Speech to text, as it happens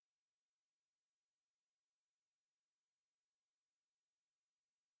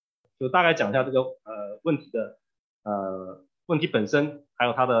就大概讲一下这个问题本身，还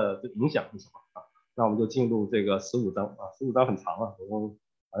有它的这个影响是什么啊？那我们就进入这个15章啊，15章很长啊，总共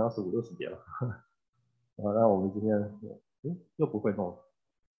好像是5、60节了。那我们今天又不会动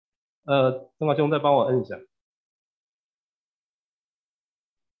了。曾华兄再帮我摁一下。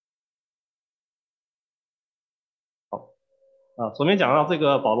好首先讲到这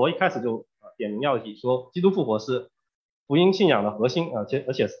个保罗一开始就点明要义，说基督复活是福音信仰的核心而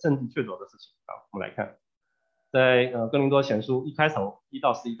且是证据确凿的事情啊。我们来看，在哥林多前书一开头1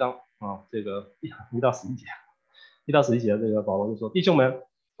到11章啊，这个1到11节，1到11节这个保罗就说：弟兄们，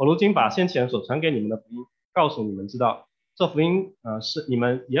我如今把先前所传给你们的福音告诉你们知道，这福音是你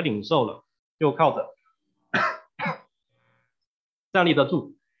们也领受了，就靠着站立得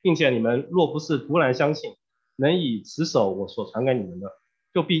住，并且你们若不是突然相信，能以持守我所传给你们的，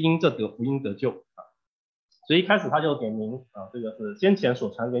就必因这得福音得救啊。所以一开始他就点明这个是先前所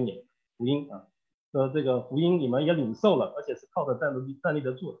传给你们的福音啊，这个福音你们也领受了，而且是靠着站立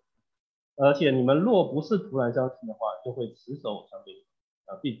得住的，而且你们若不是突然相信的话，就会持守我传给你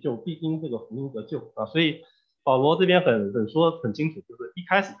们必因这个福音得救啊。所以保罗这边说很清楚，就是一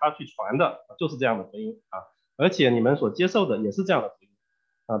开始他去传的就是这样的福音啊，而且你们所接受的也是这样的福音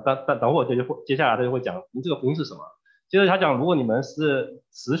啊。等会接下来他就会讲这个福音是什么。接着他讲，如果你们是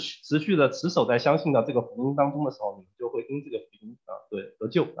持续的持守在相信的这个福音当中的时候，你们就会因这个福音得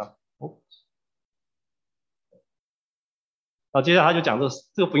救啊。接下来他就讲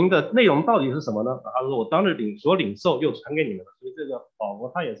这个福音的内容到底是什么呢？他说我当日所领受又传给你们的，所以这个保罗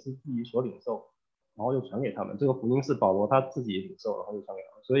他也是自己所领受，然后又传给他们。这个福音是保罗他自己领受，然后又传给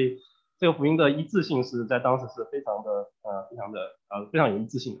他们，所以这个福音的一致性是在当时是非常有一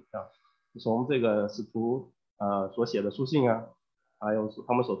致性的啊。从这个使徒所写的书信啊，还有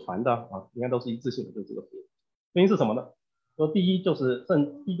他们所传的应该都是一致性的，就是这个福音。福音是什么呢？说第一就是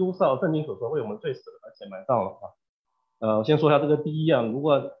基督照圣经所说为我们罪死了，而且埋葬了啊。我先说一下这个第一啊，如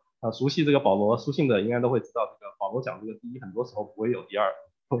果熟悉这个保罗书信的，应该都会知道这个保罗讲这个第一，很多时候不会有第二，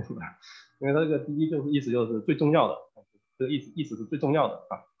因为他这个第一意思就是最重要的，这个意思是最重要的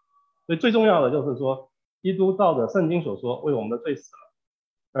啊。所以最重要的就是说，基督照着圣经所说为我们的罪死了，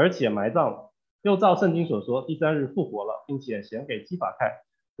而且埋葬了，又照圣经所说第3日复活了，并且显给基法看，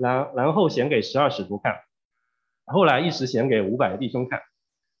然后显给12使徒看，后来一时显给500弟兄看，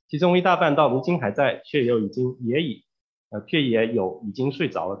其中一大半到如今还在，却也有已经睡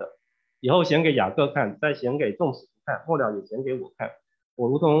着了的。以后显给雅各看，再显给众使徒看，末了也显给我看。我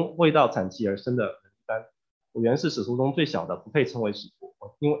如同未到产期而生的人一般，我原是使徒中最小的，不配称为使徒，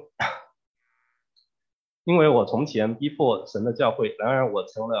因为我从前逼迫神的教会，然而我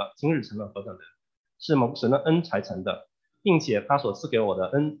今日成了何等人，是蒙神的恩才成的，并且他所赐给我的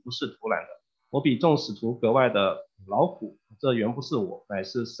恩不是徒然的。我比众使徒格外的劳苦，这原不是我，乃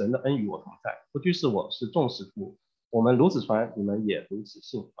是神的恩与我同在。不拘是我，是众使徒，我们如此传，你们也如此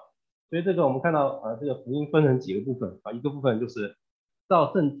信啊。所以这个我们看到这个福音分成几个部分啊，一个部分就是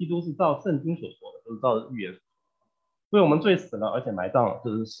基督是照圣经所说的，就是照预言，为我们罪死了，而且埋葬了，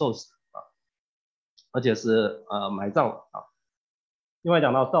就是受死啊，而且是埋葬了啊。另外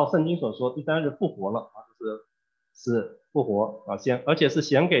讲到照圣经所说，第3日复活了啊，是复活啊，而且是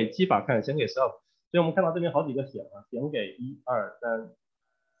显给基法看，显给12，所以我们看到这边好几个显啊，显给1、2、3、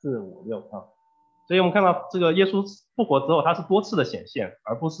4、5、6啊，所以我们看到这个耶稣复活之后，他是多次的显现，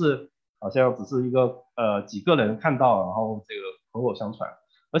而不是好像只是一个几个人看到，然后这个口口相传，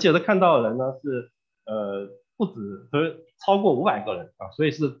而且是看到的人呢是不止超过500个人啊，所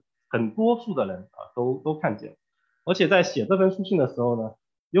以是很多数的人都看见。而且在写这封书信的时候呢，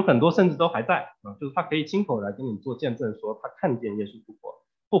有很多甚至都还在啊，就是他可以亲口来跟你做见证，说他看见耶稣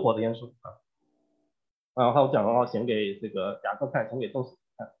复活的耶稣啊。然后讲到显给这个雅各看，显给众使徒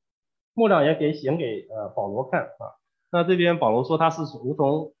看，末了也显给保罗看啊。那这边保罗说他是如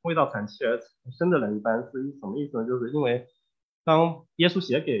同未到产期而生的人一般，是什么意思呢？就是因为当耶稣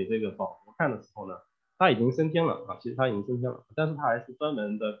写给这个保罗看的时候呢，他已经升天了啊，其实他已经升天了，但是他还是专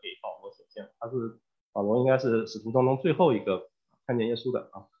门的给保罗显现，保罗应该是使徒当中最后一个看见耶稣的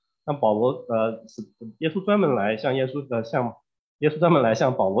啊。那耶稣专门来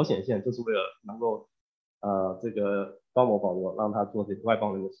向保罗显现，就是为了能够这个高摩保罗让他做这个外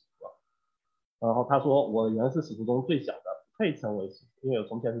邦人的使徒啊。然后他说我原是使徒中最小的，不配称为使徒，因为我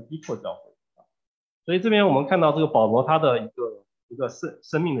从前是逼迫教会啊。所以这边我们看到这个保罗他的一个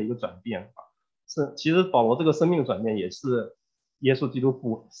生命的一个转变啊，其实保罗这个生命的转变也是耶稣基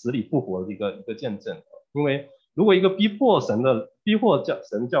督死里复活的一个见证。因为如果一个逼迫神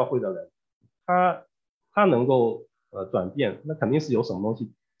教会的人，他能够转变，那肯定是有什么东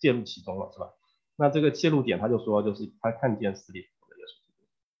西介入其中了，是吧？那这个切入点他就说，就是他看见死里复活的耶稣基督。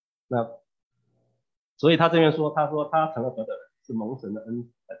那所以他这边说，他说他成了何等人，是蒙神的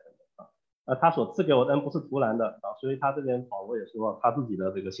恩才成的啊。他所赐给我的恩不是徒然的啊，所以他这边保罗也说他自己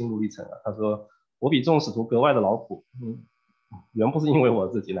的这个心路历程啊，他说我比众使徒格外的劳苦，原不是因为我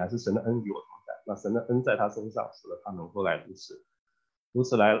自己，乃是神的恩与我同在。那神的恩在他身上，使得他能够来如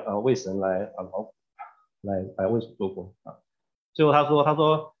此来为神来劳苦，来为主做工啊。最后他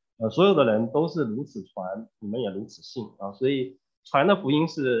说所有的人都是如此传，你们也如此信啊，所以传的福音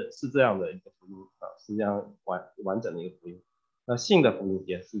是这样的一个福音啊，是这样完整的一个福音。那信的福音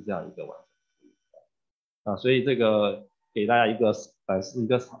也是这样一个完整的福音啊，所以这个给大家一个反思，一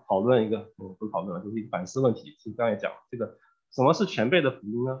个讨论，一个不是讨论，就是一个反思问题。其实刚才讲这个什么是全备的福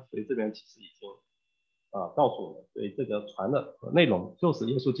音呢？所以这边其实已经告诉我们，所以这个传的内容就是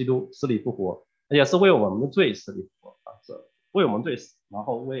耶稣基督死里复活，也是为我们的罪死里复活啊，是为我们罪死，然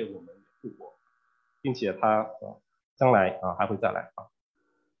后为我们复活，并且他将来还会再来啊。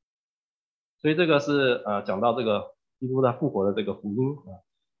所以这个是讲到这个基督的复活的这个福音啊，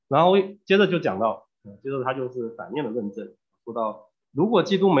然后接着就讲到，接着他就是反面的论证，说到如果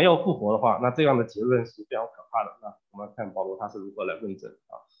基督没有复活的话，那这样的结论是非常可怕的。那我们看保罗他是如何来论证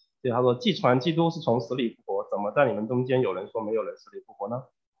啊？所以他说，既传基督是从死里复活，怎么在你们中间有人说没有人死里复活呢？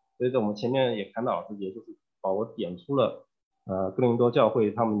所以这我们前面也看到，也就是保罗点出了哥林多教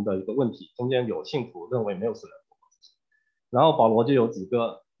会他们的一个问题，中间有信徒认为没有死人复活，然后保罗就有几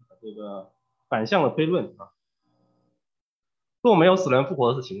个这个反向的推论啊，若没有死人复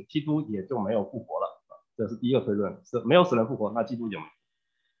活的事情，基督也就没有复活了啊，这是第一个推论，是没有死人复活，那基督就没有。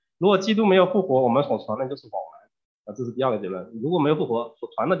如果基督没有复活，我们所传的就是枉然啊，这是第二个结论。如果没有复活，所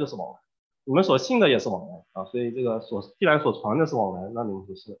传的就是枉然，你们所信的也是枉然啊，所以这个既然所传的是枉然，那你们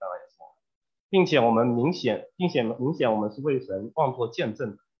所信的当然也是枉然，并且我们明显我们是为神妄作见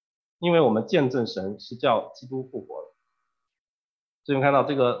证的，因为我们见证神是叫基督复活的。所以我们看到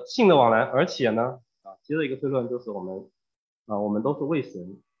这个信的枉然，而且呢接着一个推论就是我们都是为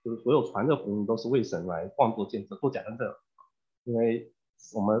神，就是所有传的福音都是为神来妄作见证，做假见证，因为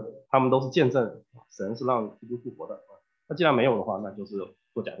他们都是见证神是让基督复活的，那既然没有的话，那就是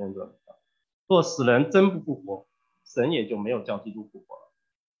做假见证。若死人真不复活，神也就没有叫基督复活了，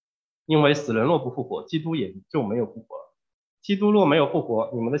因为死人若不复活，基督也就没有复活了。基督若没有复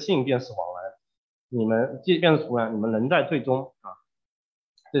活，你们的信便是枉然，你们即便是徒然，你们仍在罪中啊。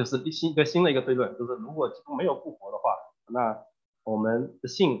这是新的一个推论，就是如果基督没有复活的话，那我们的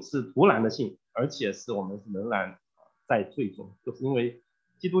信是徒然的信，而且是我们仍然在罪中，就是因为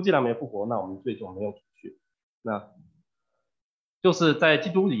基督既然没复活，那我们罪中没有除去，那就是在基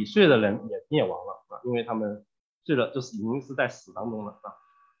督里睡的人也灭亡了啊，因为他们睡了，就是已经是在死当中了啊。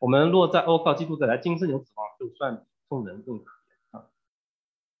我们若在靠基督再来，今生有指望，就算众人更可怜啊。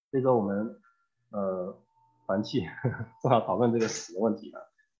所以说我们团契正好讨论这个死的问题啊。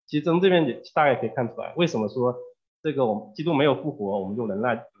其实从这边也大概可以看出来，为什么说这个我们基督没有复活，我们就仍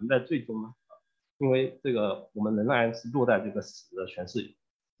在罪中呢？因为这个我们仍然是落在这个死的权势里，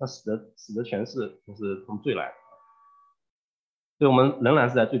那死的权势就是从罪来的，所以我们仍然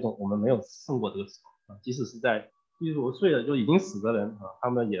是在罪中，我们没有胜过这个死亡啊。即使是在基督睡了就已经死的人啊，他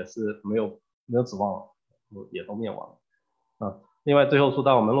们也是没有指望了，也都灭亡了啊。另外最后说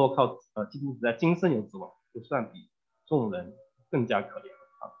到，我们若靠基督在今生有指望，就算比众人更加可怜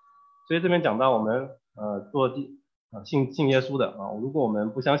啊。所以这边讲到我们信耶稣的啊，如果我们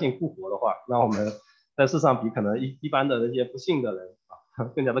不相信复活的话，那我们在世上比可能一般的那些不信的人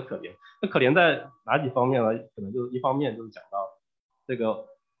更加的可怜。那可怜在哪几方面呢？可能就是一方面就是讲到这个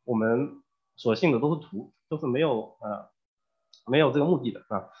我们所信的都是没有这个目的的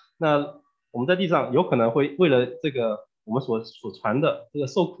啊。那我们在地上有可能会为了这个我们所传的这个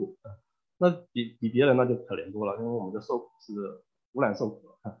受苦那比别人那就可怜多了，因为我们的受苦是无染受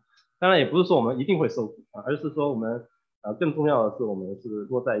苦的。当然也不是说我们一定会受苦而是说我们更重要的是我们是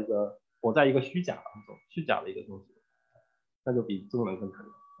活在一个虚假当中，虚假的一个东西，那就比众人更可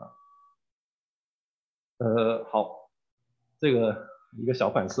怜好，这个一个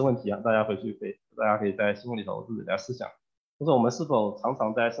小反思问题啊，大家可以在心里头自己来思想，就是我们是否常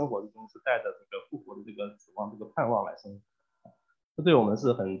常在生活之中是带着这个复活的这个指望、这个盼望来生活，这对我们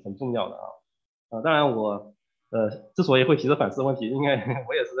是很重要的当然我之所以会提出反思问题，因为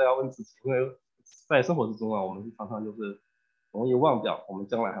我也是在要问自己，因为在生活之中我们常常就是容易忘掉我们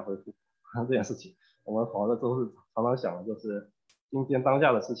将来还会复活这件事情，我们好多都是常常想的就是今天当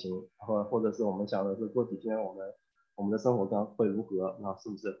下的事情，或者是我们想的是过几天我们的生活会如何，那是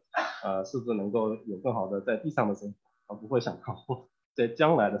不是能够有更好的在地上的生活，不会想到在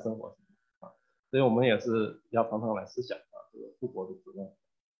将来的生活所以我们也是要常常来思想这个复活的责任。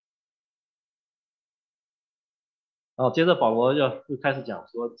然后接着保罗就开始讲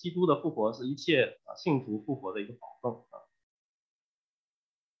说，基督的复活是一切信徒复活的一个保证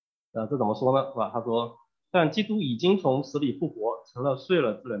这怎么说呢？是吧？他说，但基督已经从死里复活，成了睡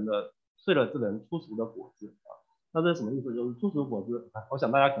了之人出熟的果子那这是什么意思？就是出熟果子我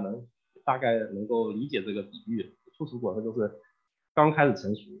想大家可能大概能够理解这个比喻。出熟果子就是刚开始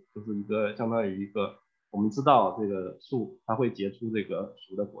成熟，就是一个相当于一个我们知道这个树它会结出这个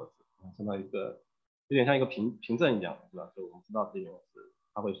熟的果子相当于一个有点像一个凭证一样，是吧？就我们知道这边是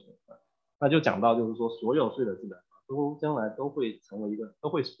它会熟那就讲到就是说所有睡了之人都将来都会成为一个都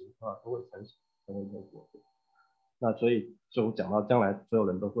会熟都会成熟成为一个果子。那所以就讲到将来所有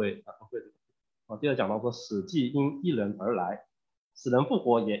人都会接着讲到说死既因一人而来，死人复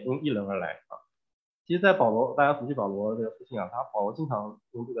活也因一人而来其实，在保罗，大家熟悉保罗这个书信保罗经常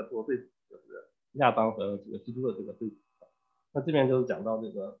用这个做对比，就是亚当和这个基督的这个对比。那这边就是讲到这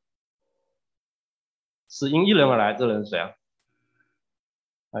个死因一人而来，这人是谁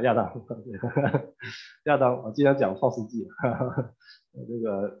亚当，亚当，我今天讲创世纪，这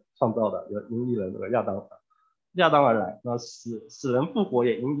个创造的因一人这个亚当而来，那死人复活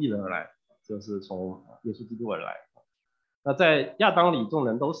也因一人而来，就是从耶稣基督而来。那在亚当里众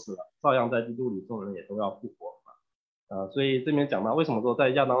人都死了，照样在基督里众人也都要复活所以这边讲到为什么说在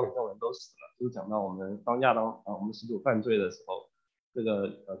亚当里众人都死了，就是讲到我们当亚当我们始祖犯罪的时候，这个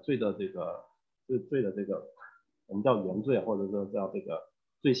罪的这个我们叫原罪，或者说叫这个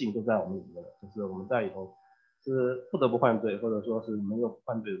罪性就在我们里面了，就是我们在里头是不得不犯罪，或者说是没有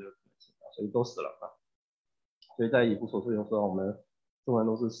犯罪的这个可能性所以都死了所以在以弗所书中说我们众人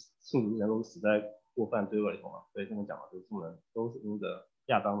都是信主之前都是死在过犯罪恶里头所以这边讲的就是众人都是因着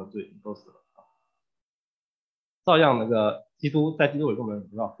亚当的罪都死了照样那个基督在基督里我们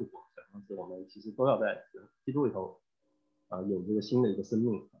都要复活，但是我们其实都要在基督里头有这个新的一个生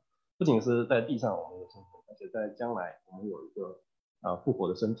命，不仅是在地上我们有生命，而且在将来我们有一个复活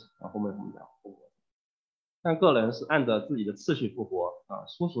的身体后面我们讲复活。但个人是按照自己的次序复活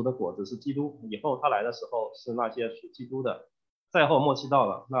出熟的果子是基督，以后他来的时候是那些属基督的，再后末期到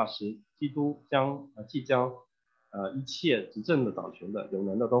了，那时基督即将一切执政的掌权的有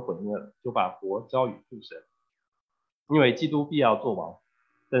能的都毁灭了，就把国交与父神。因为基督必要做王，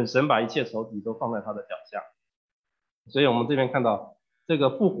等神把一切仇敌都放在他的脚下。所以我们这边看到这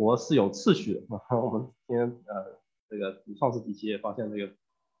个复活是有次序的我们今天这个创世纪期也发现这个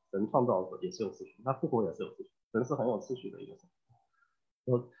神创造的也是有次序，他复活也是有次序，神是很有次序的一个神。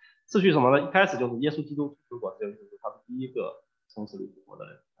次序什么呢？一开始就是耶稣基督出果子，就是他是第一个从死里复活的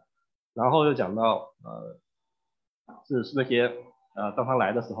人。然后又讲到是那些当他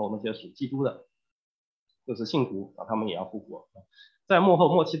来的时候那些属基督的就是信徒他们也要复活。在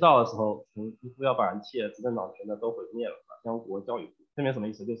末期到的时候，几乎要把一切执政掌权的都毁灭了将国交与父。这边什么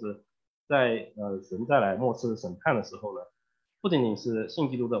意思？就是在神再来末次审判的时候呢，不仅仅是信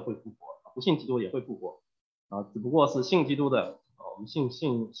基督的会复活，不信基督也会复活只不过是信基督的我们信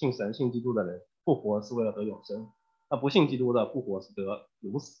神信基督的人复活是为了得永生，那不信基督的复活是得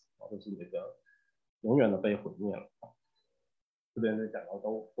永死就是那个永远的被毁灭了这边就讲到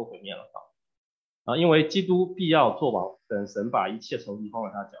都毁灭了因为基督必要做王，等神把一切仇敌放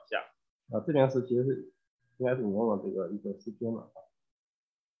在他脚下这边其实是应该是引用了这个一个诗篇了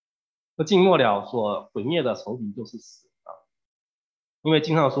那尽末了所毁灭的仇敌就是死因为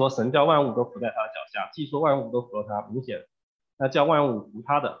经常说神叫万物都伏在他的脚下，既说万物都服了他，明显那叫万物服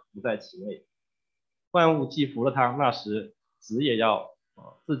他的不在其内。万物既服了他，那时子也要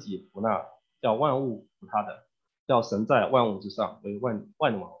自己服那叫万物服他的，叫神在万物之上为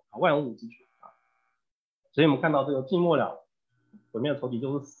万王万物之主所以我们看到这个尽末了毁灭的仇敌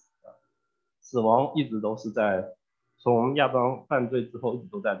就是死亡一直都是在从亚当犯罪之后一直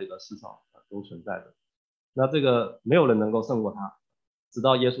都在这个世上都存在的。那这个没有人能够胜过他，直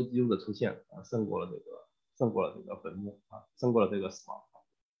到耶稣基督的出现胜过了这个坟墓胜过了这个死亡。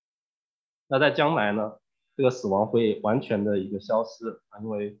那在将来呢，这个死亡会完全的一个消失因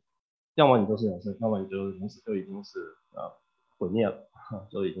为要么你就是永生，要么你就从此就已经是毁灭了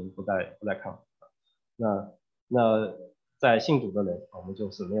就已经不再看了那在信主的人我们就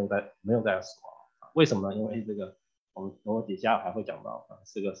是没有再死亡为什么呢？因为这个我们底下还会讲到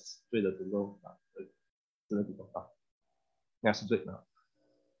是个罪的诅咒是个诅咒应该是罪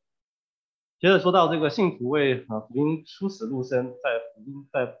接着说到这个信徒为福音出死入生，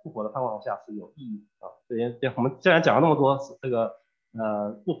在复活的盼望下是有意义我们既然讲了那么多这个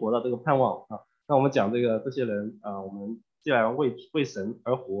复活的这个盼望那我们讲这些人我们既然为神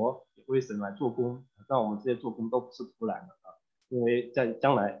而活，也为神来做工，那我们这些做工都不是突然的因为在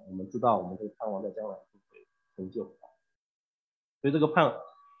将来我们知道我们这个盼望在将来会成就所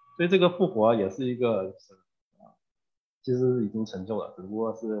以这个复活也是一个其实已经成就了，只不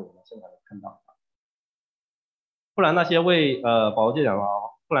过是我们现在没看到。不然那些保罗就讲了，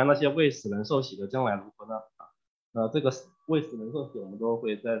不然那些为死人受洗的将来如何呢？这个为死人受洗我们都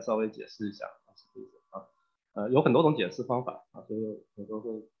会再稍微解释一下有很多种解释方法所以我都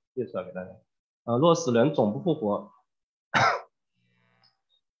会列出来给大家。若死人总不复活，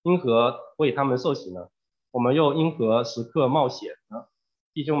因何为他们受洗呢？我们又因何时刻冒险呢？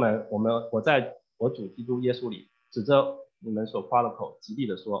弟兄们，我在我主基督耶稣里，指着你们所夸的口，极力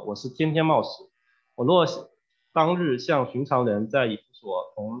的说，我是天天冒死。我若当日像寻常人在以弗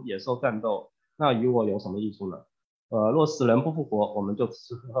所同野兽战斗，那与我有什么益处呢？若死人不复活，我们就吃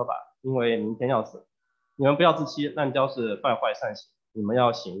吃喝喝吧，因为明天要死。你们不要自欺，滥交是败坏善行。你们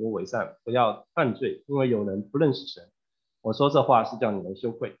要醒悟为善，不要犯罪，因为有人不认识神。我说这话是叫你们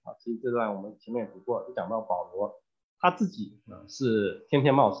羞愧其实这段我们前面也读过，就讲到保罗他自己是天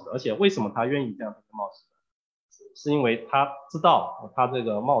天冒死的，而且为什么他愿意这样天天冒死呢？是因为他知道他这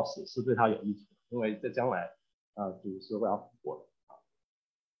个冒死是对他有益处的，因为在将来主是会要复活的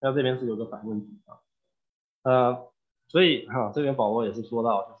那这边是有个反问题所以这边保罗也是说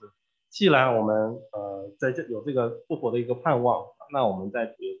到，就是既然我们在有这个复活的一个盼望，那我们在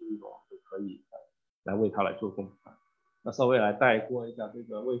主耶稣里中就可以来为他来做工那稍微来带过一下这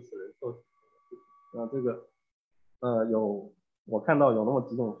个为死人受洗这个我看到有那么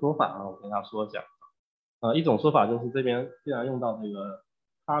几种说法我跟大家说一下一种说法就是这边既然用到这个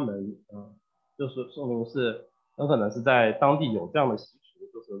他们就是说明是很可能是在当地有这样的习俗，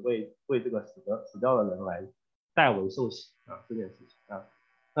就是为这个死掉的人来代为受洗这件事情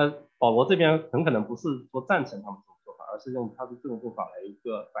那保罗这边很可能不是说赞成他们这种做法，而是用他的这种做法来一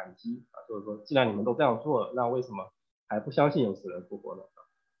个反击就是说既然你们都这样做了，那为什么还不相信有死人复活呢？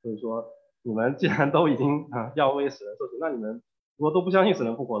所以说你们既然都已经要为死人受洗，那你们如果都不相信死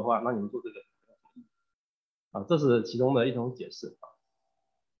人复活的话，那你们做这个这是其中的一种解释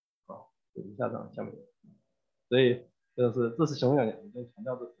下面，所以这是熊养研究强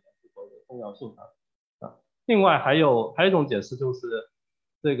调这死人复活的重要性另外还有一种解释就是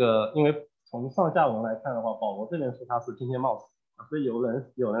这个，因为从上下文来看的话，保罗这边说他是天天冒死所以有人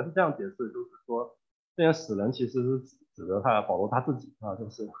是这样解释，就是说这些死人其实是指的保罗他自己就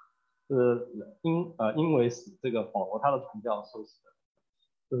是因为死这个保罗他的传教受死的，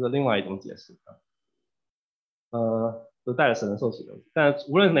这是另外一种解释就带着死人受洗的。但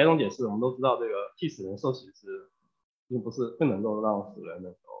无论是哪种解释，我们都知道这个替死人受洗并不是更能够让死人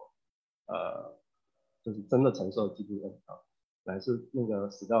能够就是真的承受基督恩乃是那个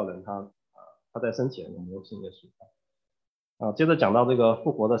死掉的人他在生前有没有信耶稣接着讲到这个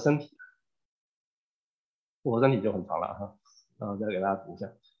复活的身体，复活身体就很长了再给大家读一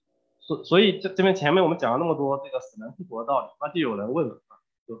下。所以这边前面我们讲了那么多这个死人复活的道理，那就有人问了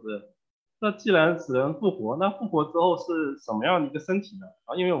就是那既然死人复活，那复活之后是什么样的一个身体呢？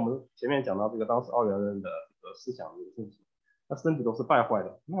因为我们前面讲到这个当时奥原人的这个思想的身体，那身体都是败坏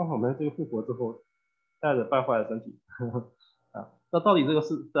的，那我们这个复活之后带着败坏的身体那到底这个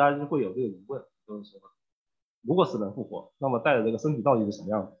是大家就会有这个疑问，就是说如果死人复活，那么带着这个身体到底是什么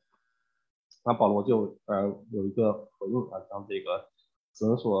样的？那保罗就有一个回应将这个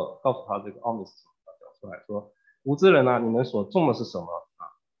神所告诉他这个奥秘事情讲出来说，无知人你们所种的是什么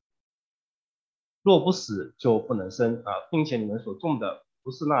若不死就不能生并且你们所种的不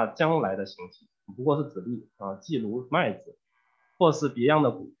是那将来的形体，不过是子粒既如麦子或是别样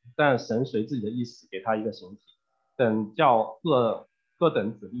的谷，但神随自己的意思给他一个形体，等叫各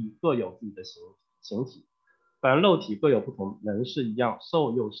等子粒各有自己的形体。凡肉体各有不同，人是一样，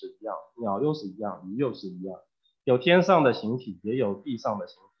兽又是一样，鸟又是一样，鱼又是一样。有天上的形体，也有地上的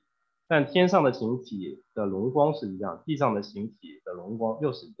形体，但天上的形体的荣光是一样，地上的形体的荣光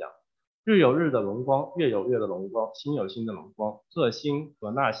又是一样。日有日的荣光，月有月的荣光，星有星的荣光，这星和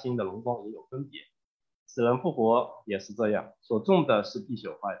那星的荣光也有分别。死人复活也是这样，所种的是必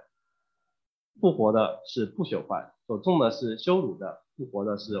朽坏的，复活的是不朽坏；所种的是羞辱的，复活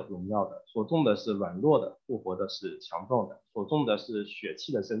的是荣耀的；所种的是软弱的，复活的是强壮的；所种的是血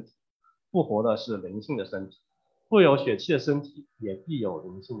气的身体，复活的是灵性的身体。富有血气的身体，也必有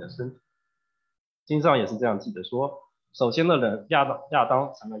灵性的身体。经上也是这样记得说，首先的人亚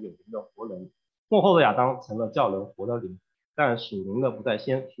当成了有灵的活人，末后的亚当成了叫人活的灵。但属灵的不在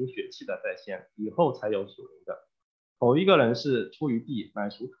先，属血气的在先，以后才有属灵的。头一个人是出于地，乃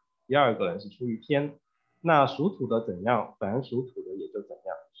属土；第二个人是出于天。那属土的怎样，凡属土的也就怎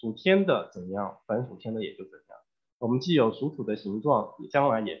样；属天的怎样，凡属天的也就怎样。我们既有属土的形状，将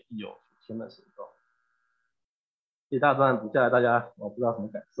来也必有属天的形状。这一大段读下来，大家我不知道什么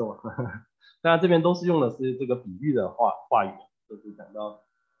感受当然这边都是用的是这个比喻的话语，就是讲到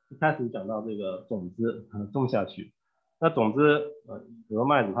一开始讲到这个种子种下去，那总之，比如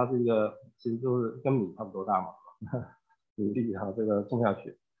麦子它是一个，其实就是跟米差不多大嘛，米粒然后这个种下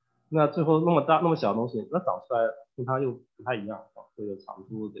去，那最后那么大那么小的东西，那长出来跟它又不太一样啊，会有长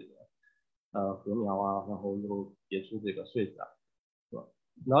出这个禾苗啊，然后又结出这个穗子啊，是吧？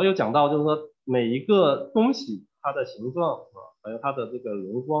然后又讲到就是说每一个东西它的形状啊，还有它的这个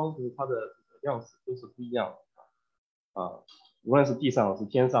轮光，就是它的这个样式都是不一样的啊，无论是地上是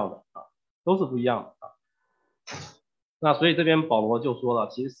天上的啊，都是不一样的啊。那所以这边保罗就说了，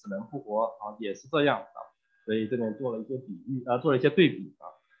其实死人复活啊也是这样啊，所以这边做了一些比喻啊，做了一些对比啊。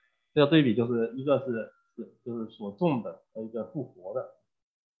这个对比就是一个就是所种的和一个复活的。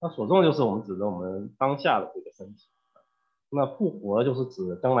那所种就是我们指的我们当下的这个身体，那复活就是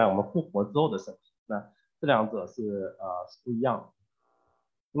指将来我们复活之后的身体。那这两者是不一样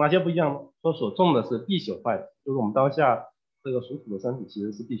的。哪些不一样呢？说所种的是必朽坏的，就是我们当下这个属土的身体其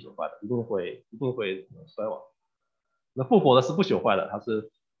实是必朽坏的，一定会衰亡。那复活的是不朽坏的，它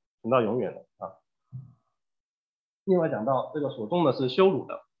是存到永远的啊。另外讲到这个所种的是羞辱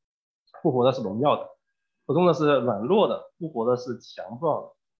的，复活的是荣耀的；所种的是软弱的，复活的是强壮的；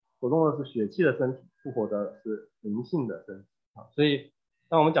所种的是血气的身体，复活的是灵性的身体啊。所以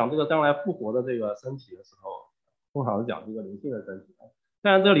当我们讲这个将来复活的这个身体的时候，通常是讲这个灵性的身体。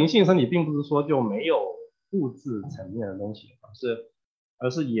当然，这个灵性身体并不是说就没有物质层面的东西，而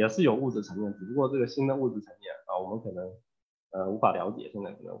是也是有物质层面，只不过这个新的物质层面啊，我们可能无法了解，现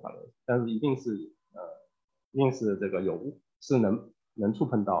在可能无法了解，但是一定是这个是能触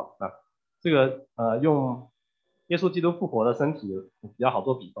碰到的啊。这个用耶稣基督复活的身体比较好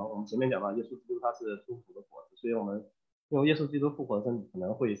做比方。我们前面讲到耶稣基督他是出土的果子，所以我们用耶稣基督复活的身体可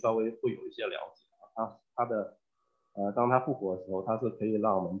能会稍微会有一些了解啊。他的当他复活的时候，他是可以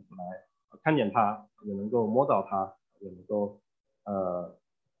让我们来看见他，也能够摸到他，也能够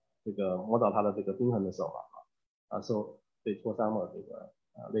这个摸到他的这个冰痕的手受被挫伤了这个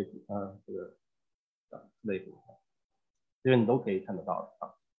肋骨这个肋骨，这边你都可以看得到的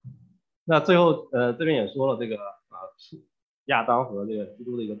啊。那最后这边也说了这个亚当和这个基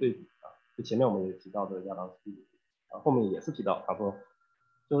督的一个对比啊，就前面我们也提到这个亚当是基督后面也是提到他说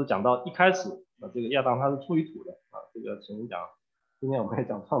就是讲到一开始这个亚当他是出于土的啊，这个前面讲，今天我们也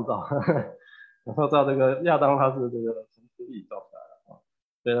讲创造，创造这个亚当他是这个从土里造出来的啊，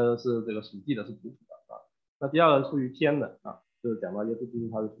所以是这个属地的是属土的啊。那第二个属于天的啊，就是讲到耶稣基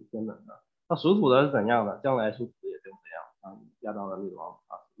督他是属天的啊。那属土的是怎样的？将来属土的也就怎样啊，亚当的灭亡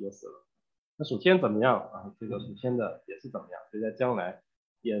啊也死了。那属天怎么样啊？这个属天的也是怎么样？所以在将来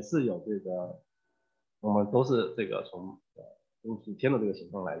也是有这个，我们都是这个用属天的这个形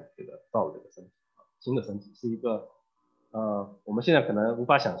状来这个造的这个身体，新的身体是一个我们现在可能无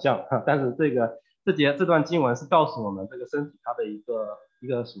法想象，但是这段经文是告诉我们这个身体它的一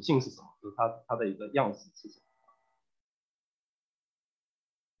个属性是什么，就是它的一个样式是什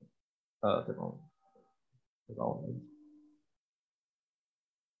么。这种我们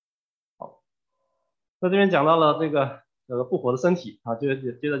好，那这边讲到了这个复活的身体啊，接着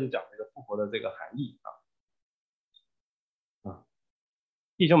就讲这个复活的这个含义啊。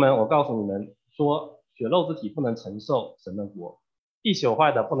弟兄们，我告诉你们说，血肉之体不能承受神的国，必朽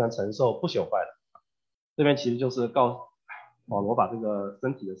坏的不能承受不朽坏的。这边其实就是保罗把这个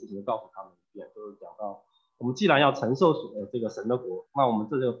身体的事情告诉他们一遍，就是讲到我们既然要承受这个神的国，那我们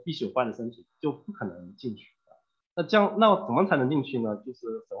这个必朽坏的身体就不可能进去。那怎么才能进去呢？就是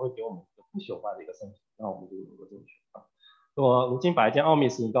神会给我们一个不朽坏的一个身体，让我们就能够进去啊。我如今把一件奥秘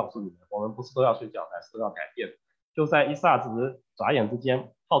事情告诉你们，我们不是都要睡觉，乃是都要改变。就在一霎时眨眼之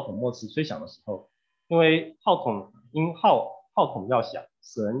间，号筒末次吹响的时候，因为号筒要响，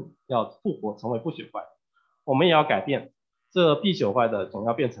使人要复活，成为不朽坏。我们也要改变，这必朽坏的总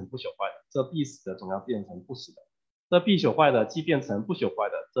要变成不朽坏的，这必死的总要变成不死的。这必朽坏的既变成不朽坏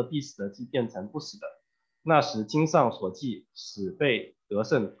的，这必死的既变成不死的。那时经上所记死被得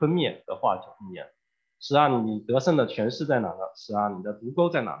胜吞灭的话就应验。是啊，你得胜的权势在哪呢？是啊，你的毒钩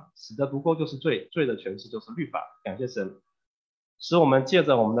在哪呢？死的毒钩就是罪，罪的权势就是律法。感谢神，使我们借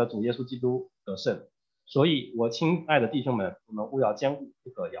着我们的主耶稣基督得胜。所以，我亲爱的弟兄们，你们务要坚固，不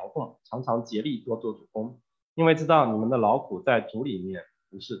可摇动，常常竭力多做主工，因为知道你们的劳苦在主里面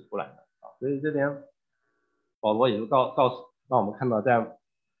不是徒然的啊。所以这边保罗也就告诉让我们看到，在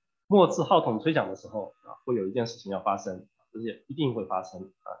末次号筒吹响的时候啊，会有一件事情要发生，而且一定会发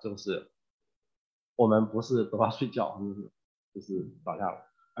生啊，就是我们不是都要睡觉，就是倒下了，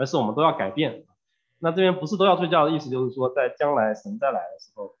而是我们都要改变。那这边不是都要睡觉的意思，就是说在将来神再来的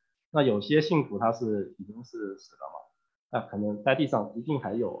时候，那有些信徒他是已经是死了嘛，那可能在地上一定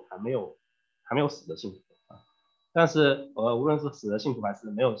还没有死的信徒啊。但是无论是死的信徒还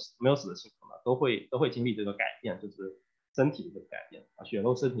是没有死的信徒呢，都会经历这个改变，就是身体的一个改变啊，血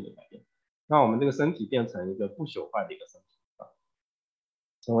肉身体的改变，让我们这个身体变成一个不朽坏的一个身体啊，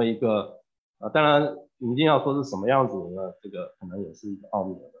成为一个当然你一定要说是什么样子呢？这个可能也是一个奥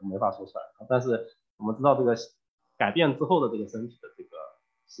秘，没法说出来啊。但是我们知道这个改变之后的这个身体的这个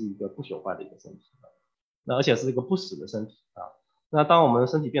是一个不朽坏的一个身体啊，那而且是一个不死的身体啊。那当我们的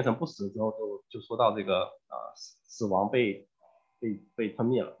身体变成不死之后，就说到这个死亡被吞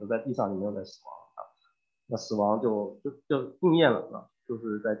灭了，就在地上你没有再死亡啊，那死亡就应验了啊，就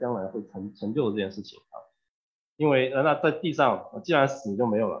是在将来会成就这件事情啊。因为那在地上既然死就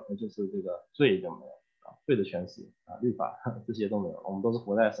没有了，那就是这个罪就没有啊，罪的权势啊，律法这些都没有，我们都是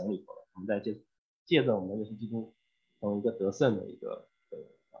活在神里头的，我们在借着我们的耶稣基督成为一个得胜的一个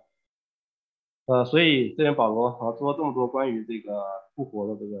所以这边保罗说这么多关于这个复活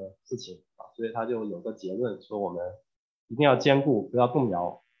的这个事情啊，所以他就有个结论说我们一定要坚固，不要动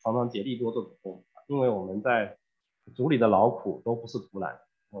摇，常常竭力多做主工，因为我们在主里的劳苦都不是徒然，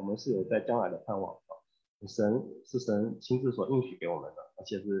我们是有在将来的盼望啊，神亲自所应许给我们的，而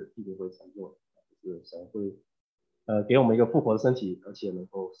且是必定会成就的，就是神会给我们一个复活的身体，而且能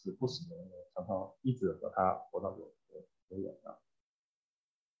够使不死的人常常一直和他活到永远啊。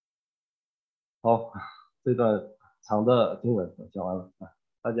好，这段长的经文讲完了啊，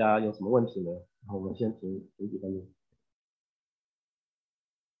大家有什么问题呢？我们先停几分钟。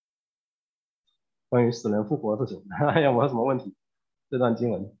关于死人复活的事情，有没有什么问题？这段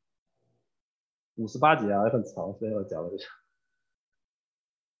经文58节啊，很长，所以我讲了个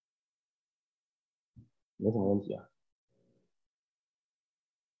没什么问题啊。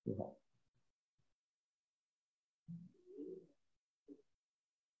你好，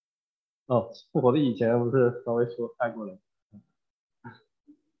哦，复活的以前不是稍微说带过了，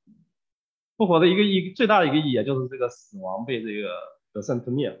复活的一个意最大的一个意义，也就是这个死亡被这个得胜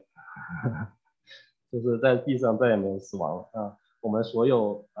吞灭了，就是在地上再也没有死亡了啊。我们所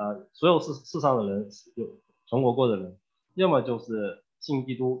有世上的人有存活过的人，要么就是信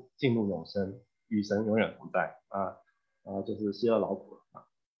基督进入永生，与神永远同在就是歇了劳苦了啊。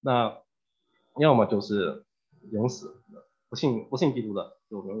那要么就是永死，不信基督的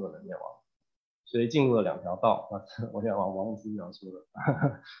就永远的灭亡。所以进入了两条道啊，我想王牧师讲说的，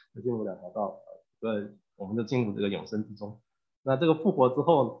就进入两条道，我们就进入这个永生之中。那这个复活之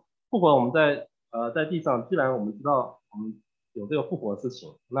后，复活我们在地上，既然我们知道我们有这个复活的事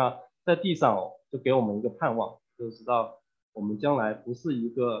情，那在地上就给我们一个盼望，就知道我们将来不是一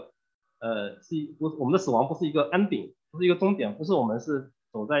个我们的死亡不是一个安顶，不是一个终点，不是我们是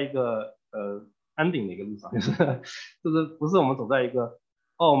走在一个安顶的一个路上，就是不是我们走在一个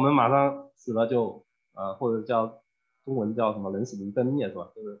我们马上死了就或者叫中文叫什么人死如灯灭是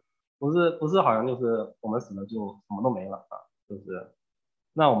吧？就是不是好像就是我们死了就什么都没了啊，就是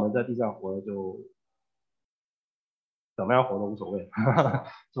那我们在地上活着就怎么样活都无所谓，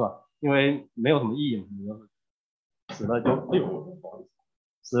是吧？因为没有什么意义嘛，你要是死了就哎呦不好意思，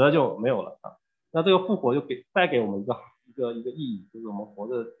死了就没有了啊。那这个复活就带给我们一个意义，就是我们活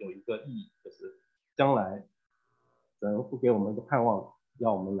着有一个意义，就是将来神会给我们一个盼望，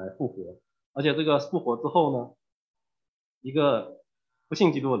要我们来复活。而且这个复活之后呢，一个不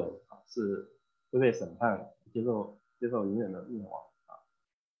信基督的人是会被审判，接受永远的灭亡啊。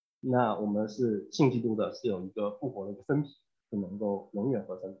那我们是信基督的，是有一个复活的一个身体，是能够永远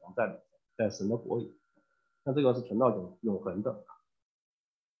和神同在的，在神的国里。那这个是存到永恒的，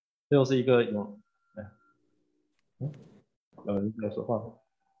这又是一个哎，有人在说话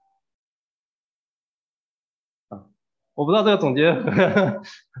啊，我不知道这个总结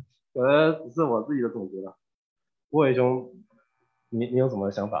可能只是我自己的总结吧。郭伟兄，你有什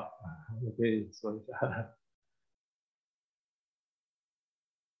么想法？你可以说一下。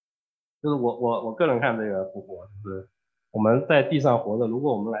就是我个人看这个复活，就是我们在地上活着，如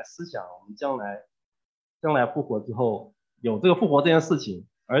果我们来思想我们将来复活之后有这个复活这件事情，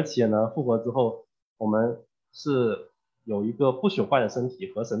而且呢复活之后我们是有一个不朽坏的身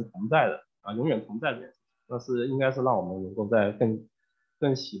体和神同在的啊，永远同在的，那是应该是让我们能够在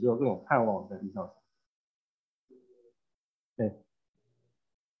更喜乐、更有盼望在地上。对，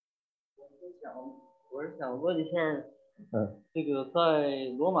我是想问一下，嗯，这个在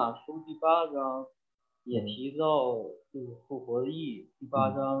罗马书第8章也提到这个复活的意义。第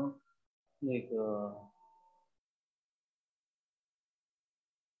8章那个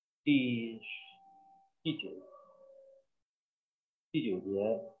第第九第九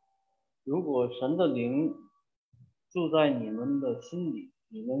节，如果神的灵住在你们的心里，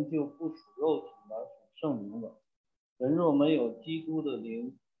你们就不属肉体而属圣灵了。人若没有基督的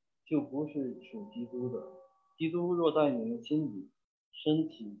灵，就不是属基督的。基督若在你们心里，身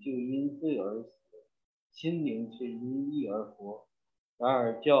体就因罪而死，心灵却因义而活。然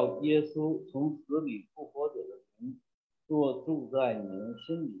而叫耶稣从死里复活者的灵，若住在你们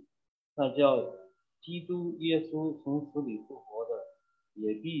心里，那叫基督耶稣从死里复活的，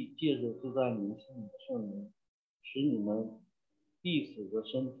也必借着住在你们心里的圣灵，使你们必死的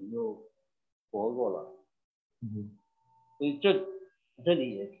身体又活过来。所以这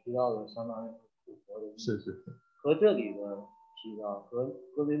里也提到了相当于复活的意思，是，和这里的提到和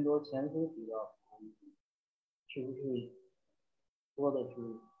哥林多前书提到是不是说的是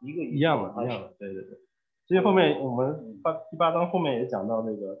一个一样的，对。所以后面我们第8章后面也讲到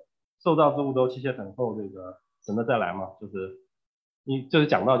那个受造之物都期切等候这个神的再来嘛，就是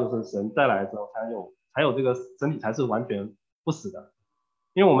讲到就是神再来之后才有这个身体才是完全不死的，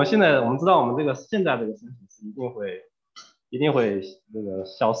因为我们知道我们这个现在这个身体是一定会这个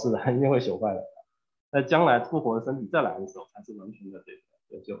消失的，一定会朽坏的。在将来复活的身体再来的时候，才是完全的这个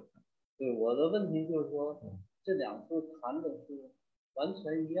得救。对，我的问题就是说，这两次谈的是完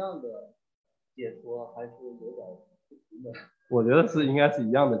全一样的解说，还是有点不同的？我觉得应该是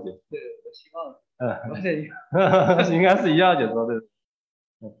一样的解说。对，我希望应该是一样的解说，对。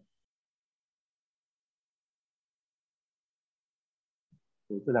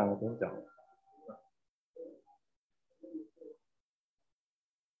对，这两个都讲了。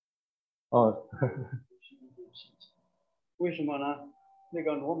哦，为什么呢？那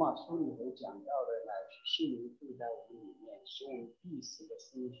个罗马书里头讲到的乃是心灵住在我们里面，使我们必死的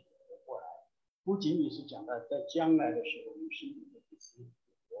身体活过来。不仅仅是讲到在将来的时候，我们身体的必死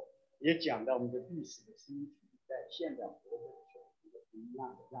活，也讲到我们的必死的身体在现在活着的时候一个不一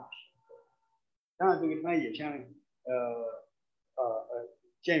样的样式。当然，这个地方也像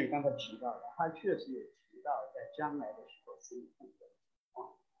建宇刚才提到的，他确实也提到在将来的时候身体复活。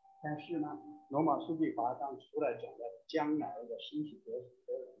但是呢，罗马书第8章除了讲到将来的身体得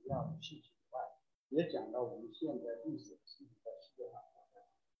荣耀的事情以外，也讲到我们现在历史的身体在世界上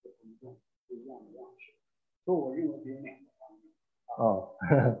不一样的样式。所以我认为有2个方面。哦，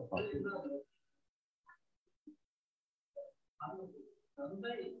人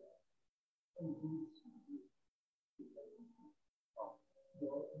类有1、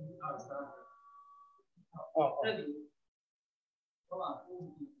2、3，这里罗马书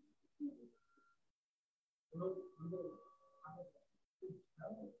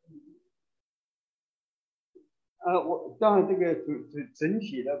我当然这个整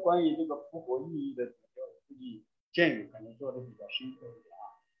体的关于这个复活意义的主要估计建宇可能做的比较深刻一点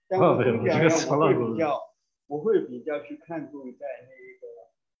啊，但我总体而言我会比较去看重在那个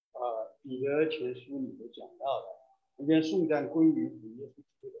彼得前书里头讲到的，那边颂赞归于主耶稣基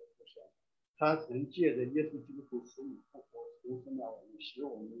督的复生，他曾借着耶稣基督死里复活，重生了我们，使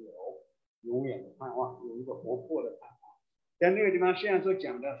我们有永远的盼望，有一个活泼的盼望。在那个地方虽然说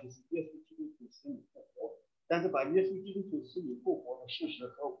讲的是耶稣基督死里复活，但是把耶稣基督死里复活的事实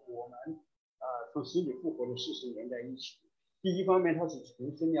和我们从死里复活的事实连在一起。第一方面，它是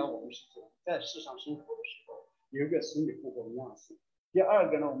重生了我们是在世上生活的时候有一个死里复活的样子。第二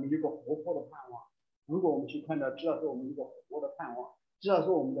个呢，我们有一个活泼的盼望。如果我们去看到，知道说我们有一个活泼的盼望，知道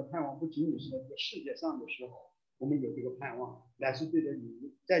说我们的盼望不仅仅是在这个世界上的时候我们有这个盼望，乃是对着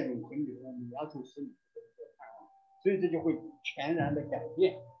你在永恒里我们要从死里复活的这个盼望。所以这就会全然的改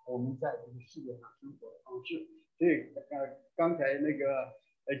变我们在这个世界上生活的方式。所以刚才那个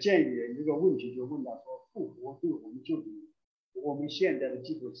建宇一个问题就问到说，复活对我们就比我们现在的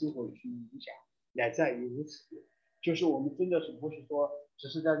基础生活有什么影响，乃在于如此，就是我们真的是不是说只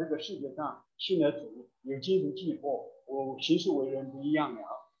是在这个世界上信了主，有精神寄托，我行事为人不一样了，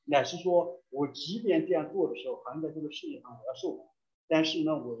乃是说我即便这样做的时候，好像在这个世界上我要受苦，但是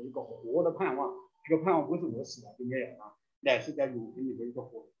呢，我有一个活的盼望，这个盼望不是我死了就没有了，乃是在永恒里的一个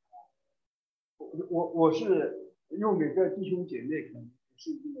活的盼望。我是用每个弟兄姐妹可能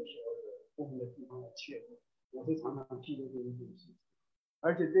圣经的时候有不同的地方来切入，我是常常记录这一件事情，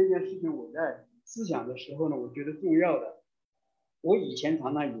而且这件事情我在思想的时候呢，我觉得重要的，我以前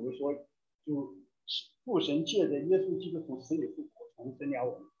常常以为说，就父神借着耶稣基督从死里复活重生了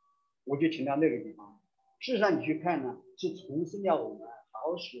我们，我就停到那个地方。事实上你去看呢，是重生了我们，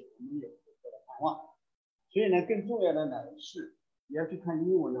好使我们有活泼的盼望。所以呢，更重要的呢是你要去看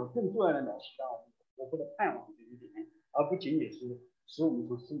英文呢，更重要的呢是让我们活泼的盼望这一点，而不仅仅是使我们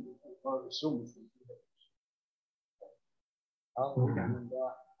从死里复活，使我们从死里复活。好，我讲这么多。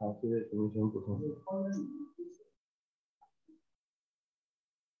好，谢谢陈医生补充。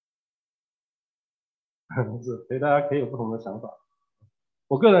是，所以大家可以有不同的想法。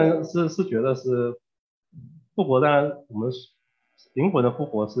我个人是觉得是复活，当然我们灵魂的复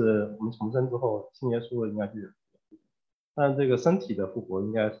活是我们重生之后信耶稣应该去，但这个身体的复活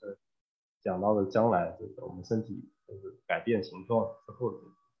应该是讲到了将来这个我们身体就是改变形状之后的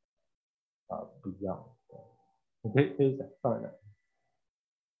不一样。你可以讲上来，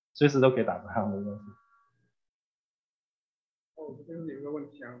随时都可以打断，没关系。我这边有一个问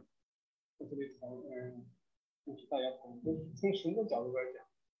题啊，在这里问题大家讨论，就是从神的角度来讲，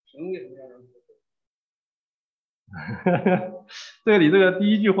神为什么要人复活？这里这个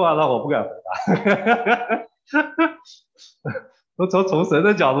第一句话让我不敢回答。从神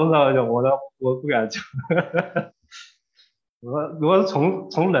的角度上来讲，我不敢讲。如果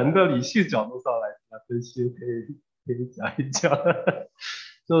从人的理性角度上来分析，可以讲一讲。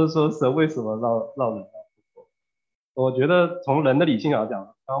就是说神为什么让人复活？我觉得从人的理性来讲，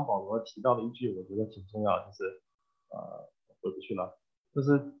刚刚保罗提到的一句，我觉得挺重要的，就是回不去了，就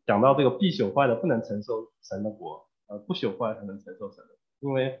是讲到这个必朽坏的不能承受神的国，不朽坏才能承受神的国，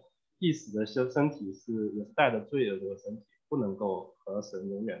因为必死的身体也是带着罪的这个身体，不能够和神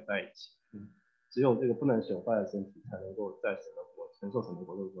永远在一起。只有这个不能朽坏的身体才能够在神的国承受神的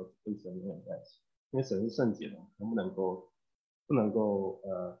国度和跟神永远在一起，因为神是圣洁的，不能够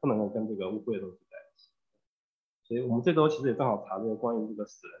跟这个污秽的东西在一起。所以我们这周其实也正好查这个关于这个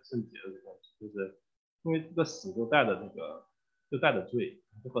死人圣洁的这个问题，就是因为这个死就带着罪，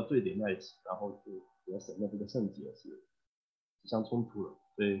就和罪连在一起，然后就和神的这个圣洁是相冲突的，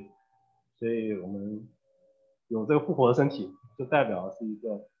所以我们有这个复活的身体，就代表是一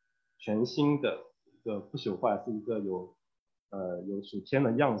个全新的一个不朽坏，是一个有属天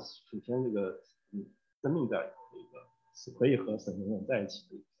的样式，属天这个生命在里头的一个，是可以和神永远在一起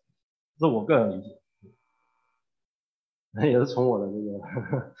的，这是我个人理解。也是从我的这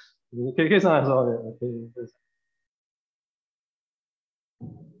个，你可以上来说，可以。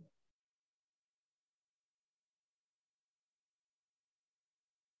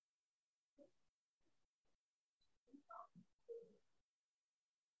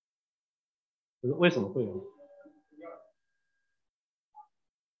就是为什么会有？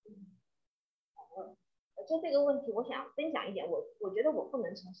就这个问题，我想分享一点，我觉得我不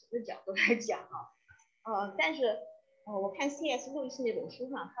能从神的角度来讲但是我看 C.S. 路易斯那本书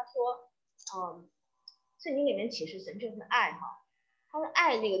上，他说，圣经里面启示神就是爱他说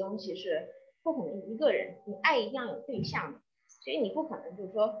爱这个东西是不可能一个人，你爱一定要有对象的，所以你不可能就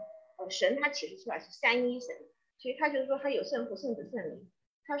是说，神他启示出来是三一神，所以他就是说他有圣父、圣子、圣灵，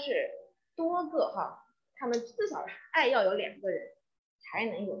他是多个他们至少爱要有2个人才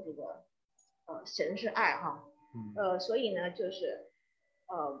能有这个神是爱所以呢就是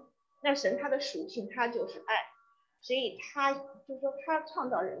那神他的属性他就是爱，所以他就是说他创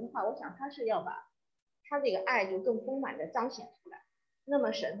造人的话，我想他是要把他这个爱就更丰满的彰显出来。那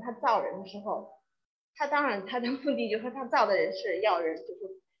么神他造人的时候，他当然他的目的就是说他造的人是要人就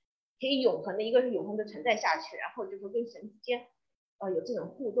是可以永恒的，一个是永恒的存在下去，然后就是跟神之间有这种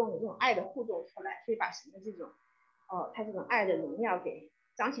互动，有这种爱的互动出来，所以把神的这种他这种爱的荣耀给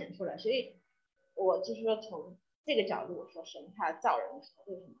彰显出来。所以我就是说从这个角度我说神他造人的时候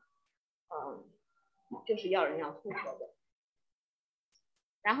为什么就是要人要复活的。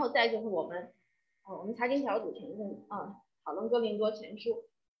然后再就是我们查经小组前一阵讨论哥林多前书，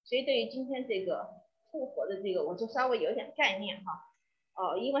所以对于今天这个复活的这个我就稍微有点概念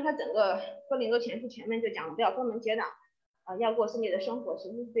因为他整个哥林多前书前面就讲了不要分门结党要过圣洁的生活，其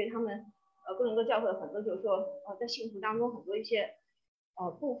实是对他们哥林多教会很多就是说在信徒当中很多一些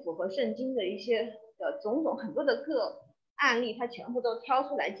不符合圣经的一些种种很多的个案例，他全部都挑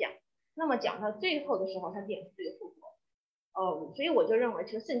出来讲。那么讲到最后的时候，他点出这个复活所以我就认为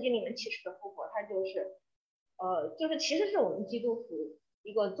其实圣经里面启示的复活，它就是其实是我们基督徒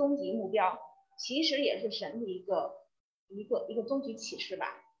一个终极目标，其实也是神的一个终极启示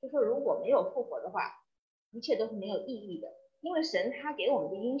吧。就说如果没有复活的话，一切都是没有意义的，因为神他给我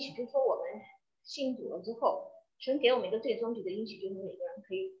们的应许，就是说我们信主了之后，神给我们一个最终极的应许，就是每个人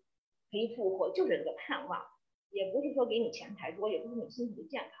可以复活，就是这个盼望，也不是说给你钱财多，也不是你身体的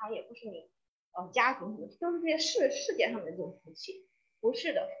健康，也不是你家庭什么，都是这些世界上的这种福气，不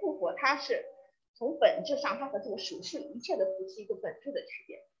是的。复活它是从本质上，它和这个属世一切的福气一个本质的区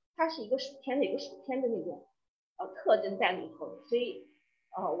别，它是一个属天的那种特征在里头。所以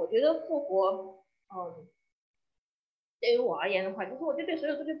我觉得复活对于我而言的话，就是我觉得对所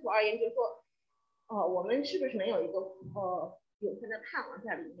有基督徒而言，就是说我们是不是能有一个永恒的盼望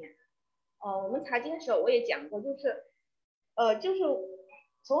在里面？我们查经的时候我也讲过，就是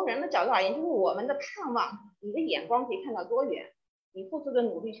从人的角度而言，就是我们的盼望，你的眼光可以看到多远，你付出的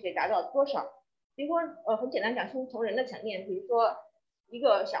努力可以达到多少。比如说很简单讲，从人的层面，比如说一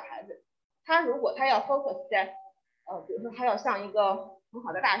个小孩子，他如果他要 focus 在比如说他要上一个很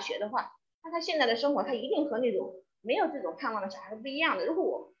好的大学的话，那他现在的生活他一定和那种没有这种盼望的小孩子不一样的。如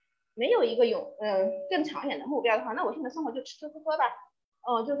果没有一个更长远的目标的话，那我现在生活就吃吃喝喝吧，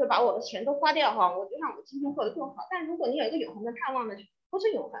就是把我的钱都花掉哈，我就让我今天过得更好。但如果你有一个永恒的盼望的，不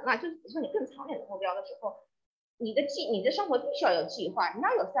是永恒了，就是比如说你更长远的目标的时候，你的生活必须要有计划，你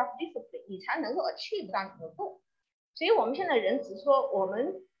要有 self discipline， 你才能够 achieve 到你的 goal。所以我们现在人只说我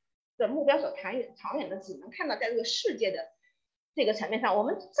们的目标所长远的，只能看到在这个世界的这个层面上，我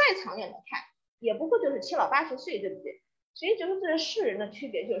们再长远的看，也不过就是7老80岁，对不对？所以就是这世人的区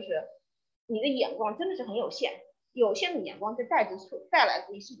别，就是你的眼光真的是很有限，有限的眼光就带来的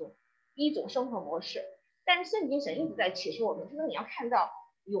是一种生活模式。但是圣经神一直在启示我们，就是你要看到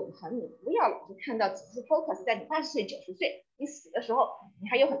永恒，你不要老是看到只是 focus 在你80岁90岁，你死的时候你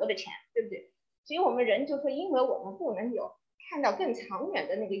还有很多的钱，对不对？所以我们人就说，因为我们不能有看到更长远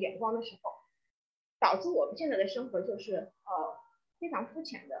的那个眼光的时候，导致我们现在的生活就是非常肤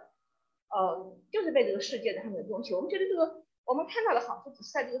浅的，就是被这个世界的他们的东西，我们觉得这个我们看到的好处只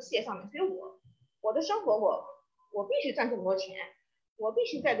是在这个世界上面，所以我的生活我必须赚这么多钱，我必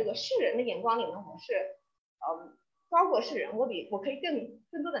须在这个世人的眼光里面我是高过世人，我可以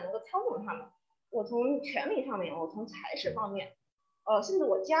更多的能够操纵他们，我从权力上面，我从财势方面，甚至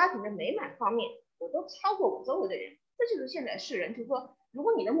我家庭的美满方面，我都超过我周围的人。这就是现在世人，就是说，如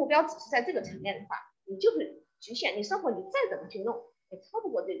果你的目标只是在这个层面的话，你就是局限，你生活你再怎么去弄，也超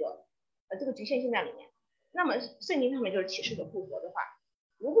不过这个局限性在里面。那么圣经上面就是启示的复活的话，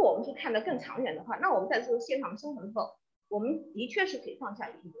如果我们去看得更长远的话，那我们在这个世界上生活的时候，我们的确是可以放下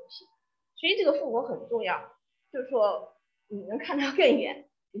一些东西。所以这个复活很重要，就是说你能看到更远，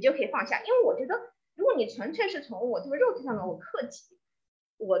你就可以放下。因为我觉得，如果你纯粹是从我这个肉体上面我克己，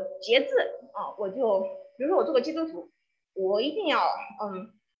我节制啊，我就比如说我做个基督徒，我一定要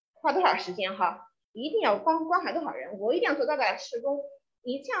花多少时间哈，一定要关怀多少人，我一定要做到的事工。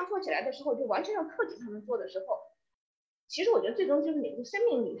你这样做起来的时候，就完全要克己他们做的时候，其实我觉得最终就是你的生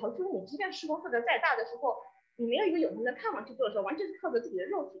命里头，就是你即便事工做得再大的时候，你没有一个永恒的盼望去做的时候，完全是靠着自己的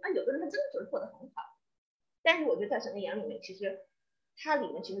肉体。那有的人他真的就是做得很好，但是我觉得在神的眼里面，其实他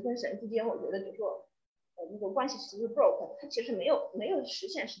里面其实跟神之间，我觉得就是说，如果关系其实 broke， 他其实没有实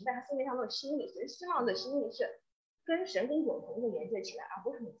现神在他生命上的心意。神希望的心意是跟神跟永恒的连接起来，而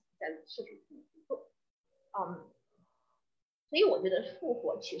不是你在世俗去做。所以我觉得复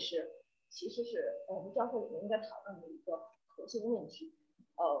活其实是我们教会里面应该讨论的一个核心问题。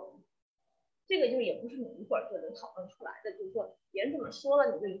这个就也不是你一会儿就能讨论出来的，就是说别人这么说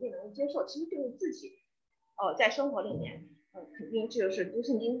了你就一定能接受，其实就是自己在生活里面肯定就是读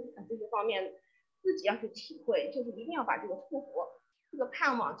圣经这些方面自己要去体会，就是一定要把这个复活这个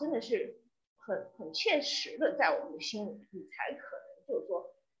盼望真的是很切实的在我们的心里，你才可能就是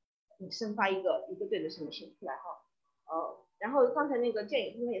说你生发一个对的什么心出来哈。然后刚才那个建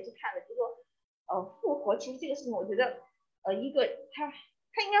议今天也是看了，就是说复活其实这个事情我觉得一个它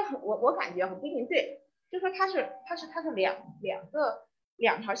应该我感觉不一定对，就是说它是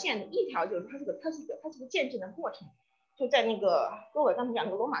两条线的，一条就是它是个渐进的过程，就在那个跟我刚才讲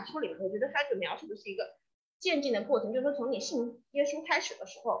的罗马书里面，我觉得它就描述的是一个渐进的过程，就是说从你信耶稣开始的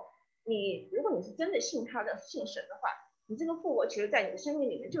时候，如果你是真的信他的信神的话，你这个复活其实在你的生命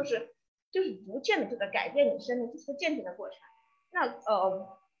里面就是逐渐的就在改变你生命，这是个渐进的过程。那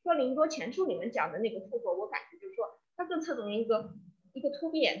哥林多前书里面讲的那个复活，我感觉就是说它更侧重于一个突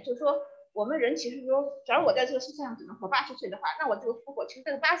变，就是说我们人其实说，假如我在这个世界上只能活80岁的话，那我这个复活其实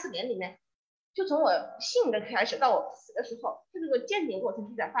这个84年里面，就从我信的开始到我死的时候，这个渐进过程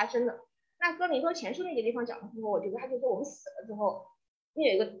是在发生的。那哥林多前书那个地方讲的复活，我觉得他就说我们死了之后，你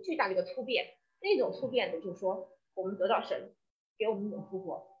有一个巨大的一个突变，那种突变的就是说我们得到神给我们一种复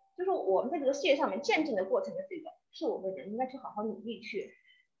活，就是我们在这个世界上面渐进的过程的这个，是我们人应该去好好努力去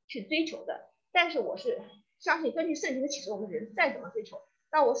追求的。但是我是相信根据圣经的启示，我们人再怎么追求，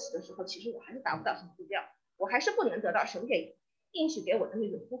到我死的时候，其实我还是达不到什么目标，我还是不能得到神应许给我的那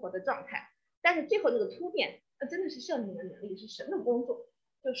种复活的状态。但是最后那个突变，那真的是圣灵的能力，是神的工作，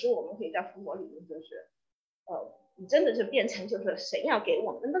就使我们可以在复活里面就是你真的是变成就是神要给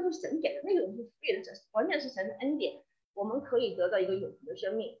我们，那都是神给的，那个是对的，完全是神的恩典，我们可以得到一个永恒的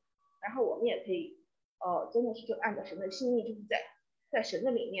生命，然后我们也可以真的是就按照神的心意，就是在神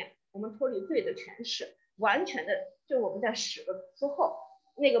的里面，我们脱离罪的权势，完全的就我们在死了之后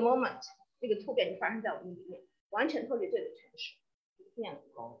那个 moment 那个突变就发生在我们里面，完全脱离罪的权势，这样子。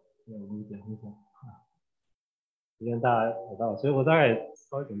理解。今天大家有道理，所以我大概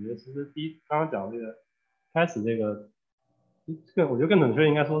稍微总结，其实刚刚讲这个开始这个我觉得更准确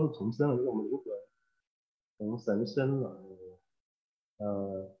应该说是重生了，就是我们灵魂从神生了，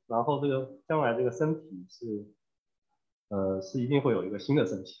然后这个将来这个身体是一定会有一个新的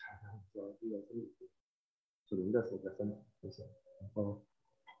身体，说这个身体是灵的这个身体，然后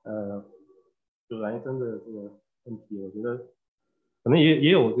孪生的这个问题，我觉得可能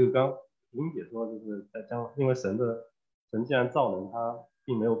也有这个刚林姐说，就是在因为神既然造人，他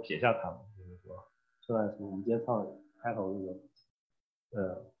并没有撇下他们，就是说，虽然我们今天唱开头那个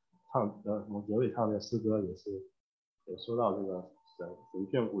什么结尾唱这个诗歌也说到这个神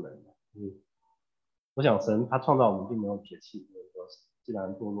眷顾人的，我想神他创造我们并没有撇弃，就是说既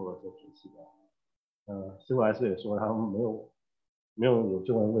然堕落了就撇弃掉。希伯来书也说他们没有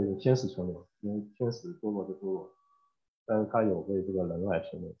救恩为天使存留，因为天使堕落就堕落，但是他有为这个人来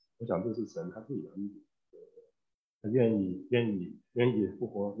存留。我想这是神他自己的恩典，他愿意复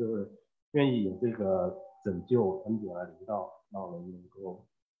活，就是愿意有这个拯救恩典来临到，让我们能够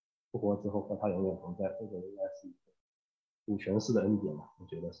复活之后和他永远同在，这个应该是主权式的恩典吧，我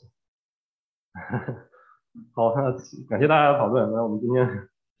觉得是。好，那感谢大家的讨论，那我们今天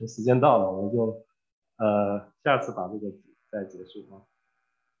时间到了，我们就下次把这个再结束啊。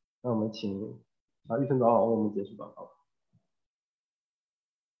那我们请玉成长老为我们结束祷告。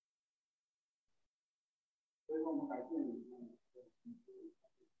所以说我们感谢你，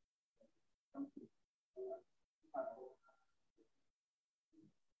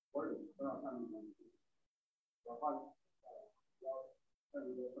我也不知道他们的话，要在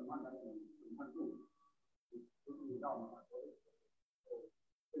这个审判当中审判众，就是让我们